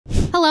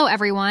Hello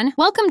everyone,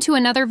 welcome to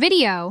another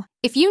video.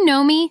 If you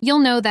know me, you'll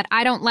know that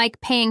I don't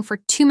like paying for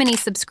too many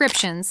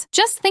subscriptions.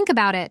 Just think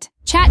about it.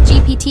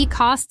 ChatGPT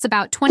costs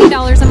about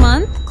 $20 a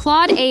month,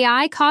 Claude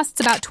AI costs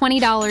about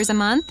 $20 a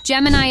month,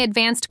 Gemini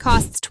Advanced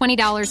costs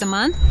 $20 a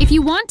month. If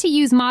you want to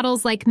use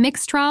models like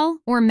Mixtral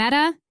or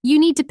Meta, you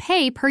need to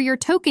pay per your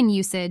token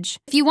usage.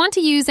 If you want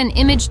to use an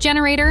image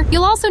generator,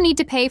 you'll also need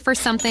to pay for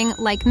something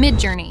like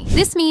Midjourney.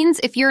 This means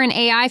if you're an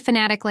AI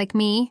fanatic like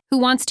me, who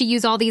wants to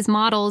use all these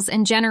models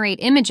and generate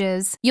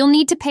images, you'll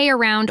need to pay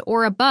around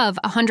or above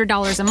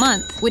 $100 a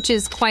month, which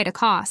is quite a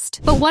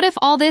cost. But what if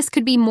all this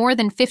could be more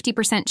than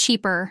 50%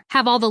 cheaper,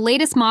 have all the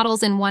latest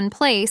models in one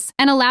place,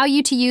 and allow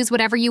you to use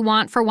whatever you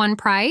want for one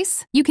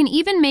price? You can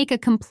even make a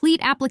complete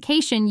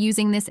application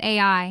using this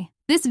AI.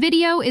 This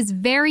video is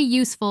very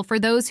useful for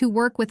those who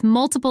work with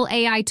multiple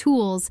AI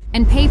tools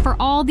and pay for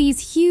all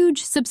these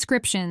huge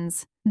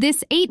subscriptions.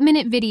 This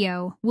 8-minute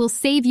video will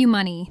save you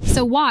money,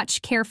 so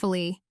watch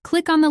carefully.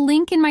 Click on the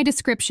link in my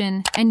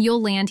description and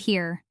you'll land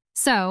here.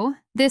 So,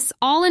 this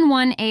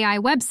all-in-one AI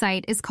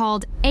website is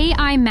called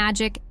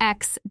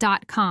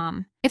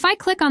AIMagicX.com. If I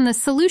click on the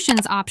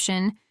Solutions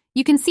option,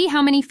 you can see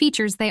how many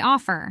features they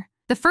offer.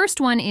 The first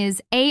one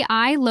is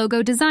AI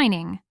Logo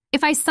Designing.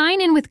 If I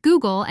sign in with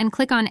Google and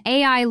click on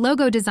AI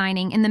Logo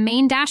Designing in the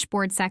main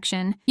dashboard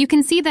section, you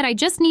can see that I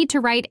just need to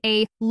write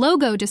a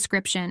logo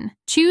description,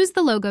 choose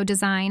the logo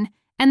design,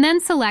 and then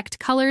select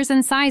colors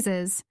and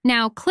sizes.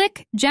 Now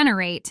click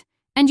Generate,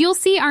 and you'll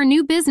see our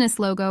new business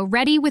logo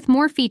ready with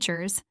more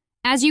features,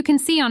 as you can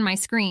see on my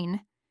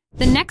screen.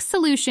 The next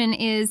solution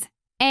is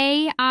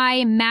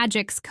AI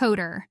Magic's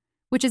Coder,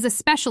 which is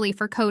especially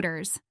for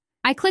coders.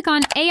 I click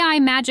on AI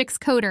Magic's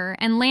Coder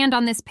and land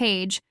on this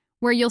page,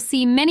 where you'll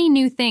see many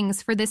new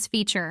things for this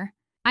feature.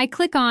 I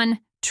click on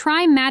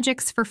Try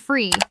Magics for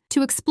free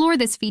to explore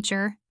this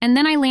feature, and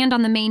then I land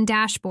on the main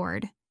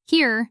dashboard.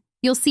 Here,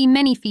 you'll see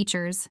many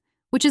features,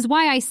 which is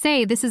why I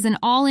say this is an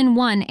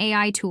all-in-one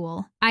AI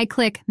tool. I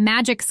click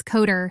Magic's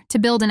Coder to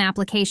build an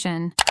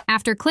application.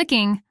 After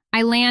clicking,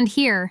 I land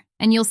here,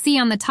 and you'll see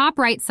on the top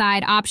right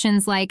side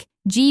options like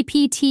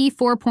GPT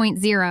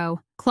 4.0,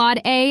 Claude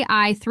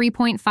AI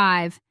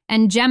 3.5,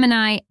 and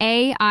Gemini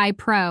AI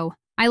Pro.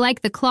 I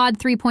like the Claude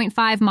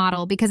 3.5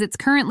 model because it's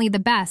currently the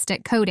best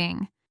at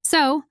coding.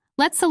 So,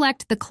 let's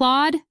select the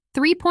Claude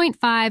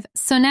 3.5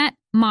 Sonnet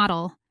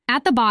model.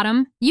 At the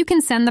bottom, you can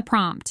send the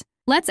prompt.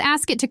 Let's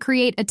ask it to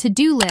create a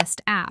to-do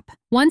list app.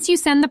 Once you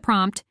send the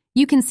prompt,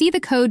 you can see the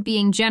code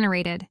being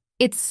generated.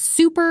 It's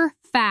super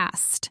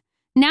fast.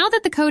 Now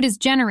that the code is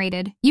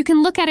generated, you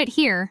can look at it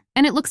here,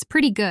 and it looks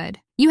pretty good.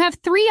 You have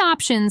 3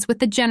 options with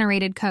the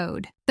generated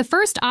code. The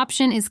first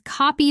option is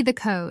copy the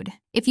code,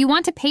 if you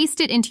want to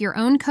paste it into your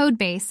own code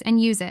base and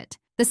use it.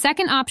 The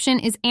second option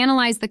is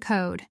analyze the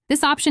code.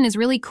 This option is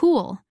really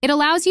cool. It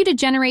allows you to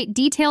generate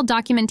detailed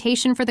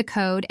documentation for the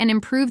code and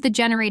improve the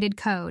generated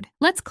code.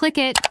 Let's click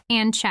it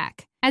and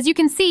check. As you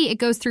can see, it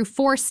goes through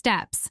 4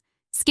 steps: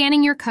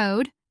 scanning your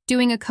code,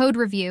 doing a code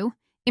review,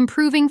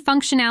 improving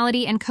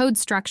functionality and code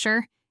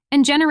structure,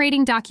 and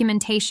generating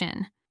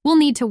documentation. We'll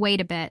need to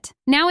wait a bit.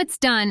 Now it's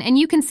done, and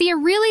you can see a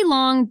really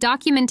long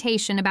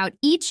documentation about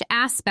each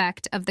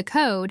aspect of the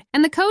code,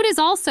 and the code is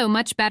also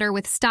much better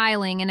with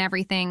styling and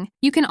everything.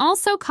 You can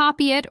also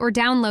copy it or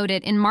download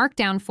it in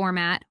Markdown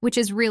format, which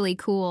is really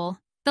cool.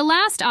 The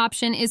last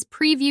option is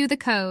preview the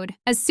code.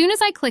 As soon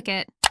as I click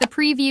it, the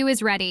preview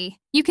is ready.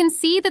 You can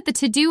see that the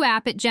to-do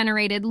app it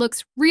generated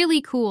looks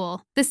really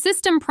cool. The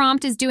system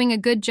prompt is doing a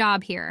good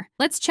job here.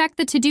 Let's check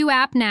the to-do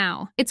app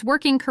now. It's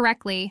working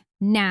correctly.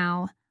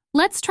 Now,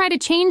 let's try to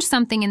change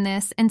something in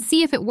this and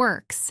see if it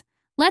works.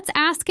 Let's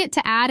ask it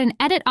to add an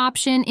edit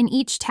option in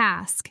each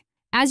task.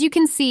 As you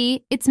can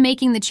see, it's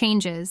making the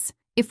changes.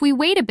 If we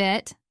wait a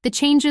bit, the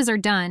changes are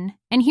done,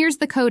 and here's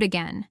the code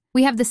again.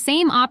 We have the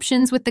same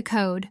options with the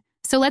code,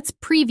 so let's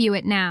preview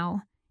it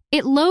now.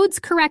 It loads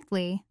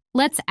correctly.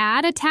 Let's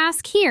add a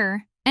task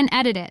here and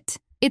edit it.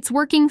 It's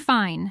working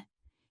fine.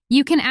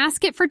 You can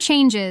ask it for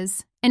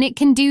changes, and it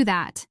can do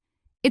that.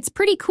 It's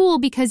pretty cool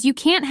because you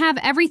can't have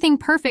everything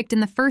perfect in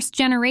the first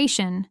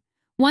generation.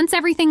 Once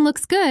everything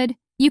looks good,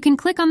 you can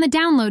click on the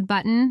download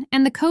button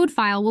and the code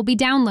file will be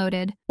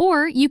downloaded,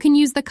 or you can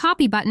use the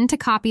copy button to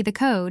copy the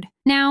code.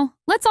 Now,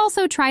 let's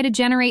also try to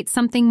generate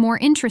something more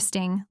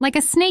interesting, like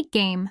a snake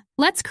game.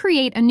 Let's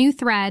create a new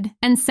thread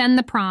and send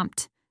the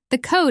prompt. The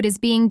code is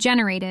being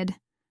generated.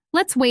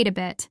 Let's wait a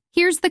bit.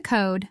 Here's the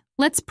code.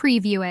 Let's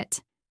preview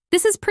it.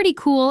 This is pretty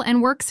cool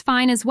and works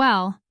fine as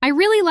well. I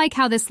really like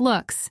how this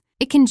looks.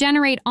 It can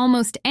generate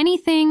almost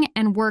anything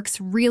and works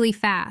really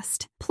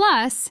fast.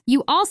 Plus,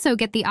 you also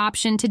get the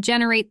option to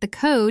generate the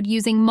code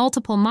using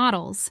multiple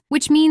models,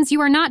 which means you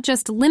are not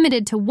just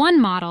limited to one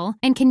model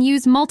and can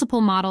use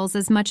multiple models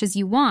as much as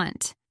you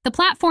want. The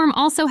platform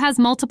also has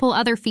multiple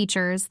other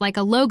features like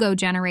a logo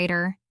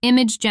generator,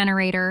 image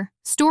generator,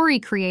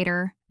 story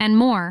creator, and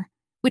more,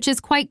 which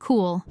is quite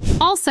cool.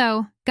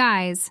 Also,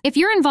 guys, if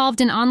you're involved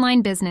in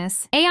online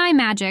business, AI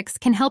Magics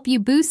can help you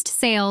boost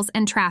sales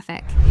and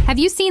traffic. Have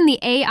you seen the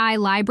AI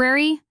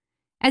library?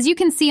 As you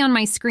can see on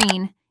my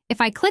screen, if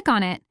I click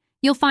on it,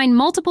 you'll find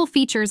multiple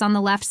features on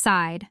the left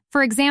side.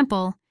 For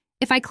example,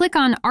 if I click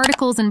on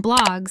Articles and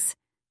Blogs,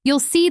 you'll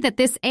see that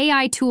this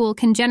AI tool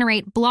can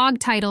generate blog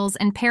titles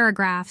and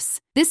paragraphs.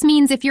 This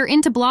means if you're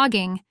into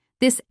blogging,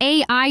 this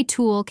AI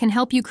tool can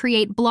help you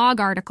create blog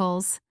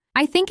articles.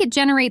 I think it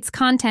generates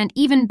content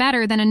even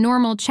better than a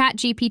normal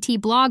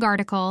ChatGPT blog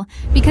article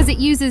because it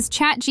uses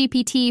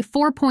ChatGPT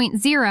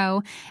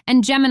 4.0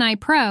 and Gemini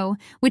Pro,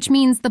 which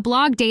means the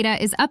blog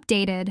data is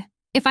updated.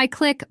 If I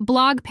click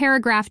Blog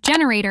Paragraph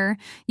Generator,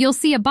 you'll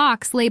see a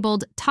box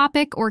labeled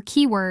Topic or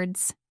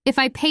Keywords. If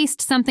I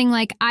paste something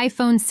like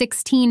iPhone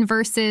 16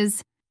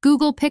 versus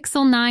Google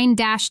Pixel 9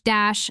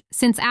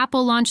 since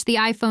Apple launched the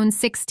iPhone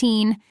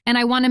 16 and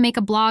I want to make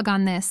a blog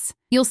on this,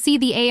 you'll see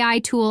the AI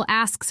tool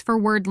asks for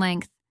word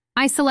length.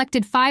 I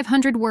selected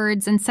 500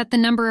 words and set the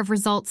number of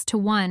results to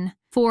 1.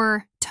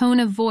 For tone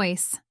of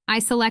voice, I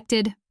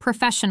selected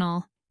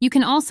professional. You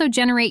can also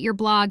generate your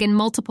blog in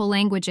multiple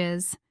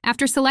languages.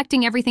 After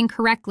selecting everything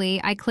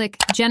correctly, I click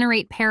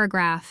Generate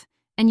Paragraph,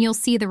 and you'll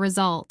see the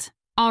result.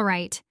 All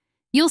right,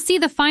 you'll see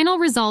the final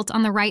result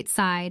on the right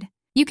side.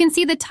 You can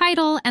see the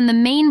title and the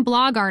main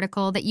blog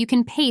article that you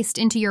can paste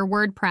into your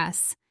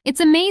WordPress. It's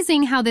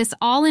amazing how this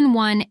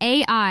all-in-one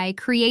AI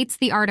creates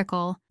the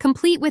article,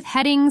 complete with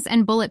headings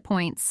and bullet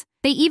points.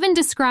 They even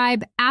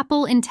describe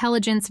Apple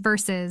Intelligence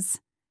versus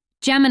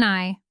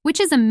Gemini,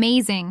 which is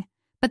amazing.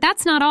 But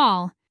that's not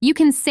all. You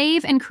can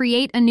save and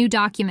create a new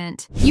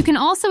document. You can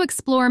also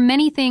explore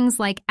many things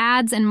like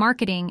ads and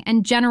marketing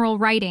and general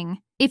writing.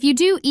 If you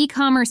do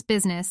e-commerce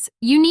business,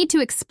 you need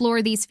to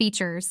explore these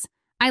features.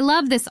 I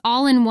love this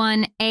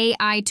all-in-one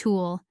AI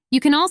tool. You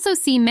can also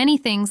see many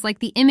things like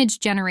the image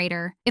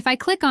generator. If I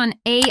click on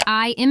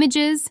AI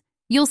images,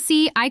 you'll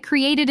see I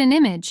created an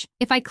image.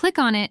 If I click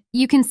on it,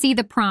 you can see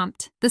the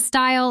prompt, the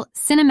style,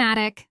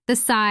 cinematic, the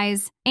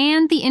size,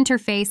 and the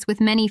interface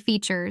with many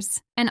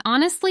features. And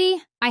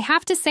honestly, I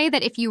have to say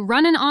that if you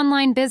run an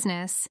online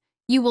business,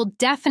 you will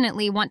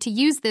definitely want to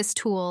use this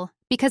tool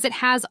because it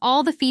has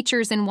all the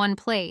features in one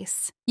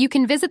place. You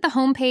can visit the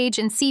homepage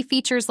and see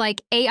features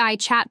like AI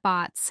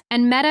chatbots,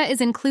 and Meta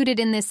is included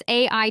in this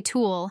AI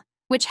tool,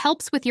 which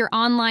helps with your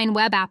online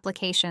web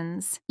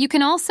applications. You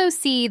can also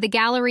see the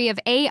gallery of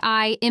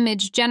AI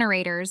image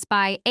generators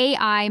by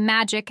AI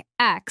Magic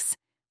X,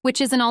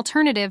 which is an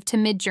alternative to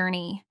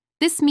Midjourney.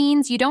 This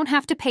means you don't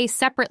have to pay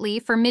separately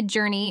for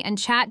Midjourney and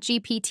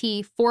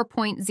ChatGPT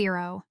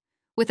 4.0.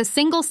 With a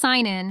single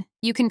sign-in,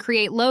 you can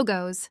create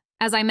logos,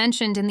 as I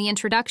mentioned in the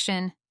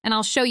introduction, and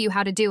I'll show you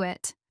how to do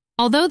it.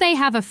 Although they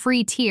have a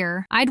free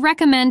tier, I'd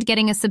recommend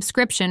getting a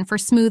subscription for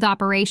smooth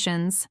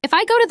operations. If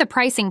I go to the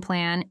pricing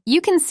plan, you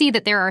can see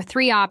that there are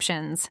 3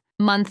 options: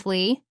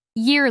 monthly,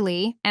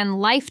 yearly, and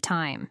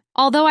lifetime.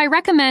 Although I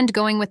recommend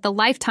going with the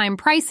lifetime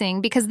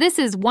pricing because this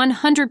is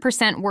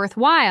 100%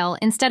 worthwhile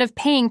instead of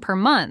paying per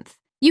month.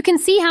 You can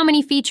see how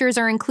many features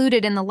are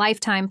included in the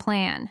lifetime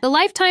plan. The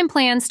lifetime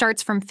plan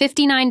starts from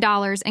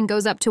 $59 and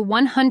goes up to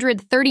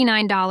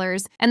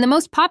 $139, and the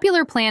most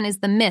popular plan is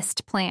the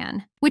Mist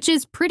plan, which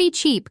is pretty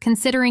cheap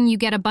considering you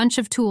get a bunch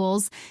of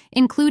tools,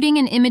 including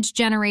an image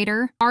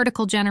generator,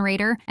 article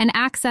generator, and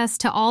access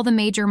to all the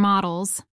major models.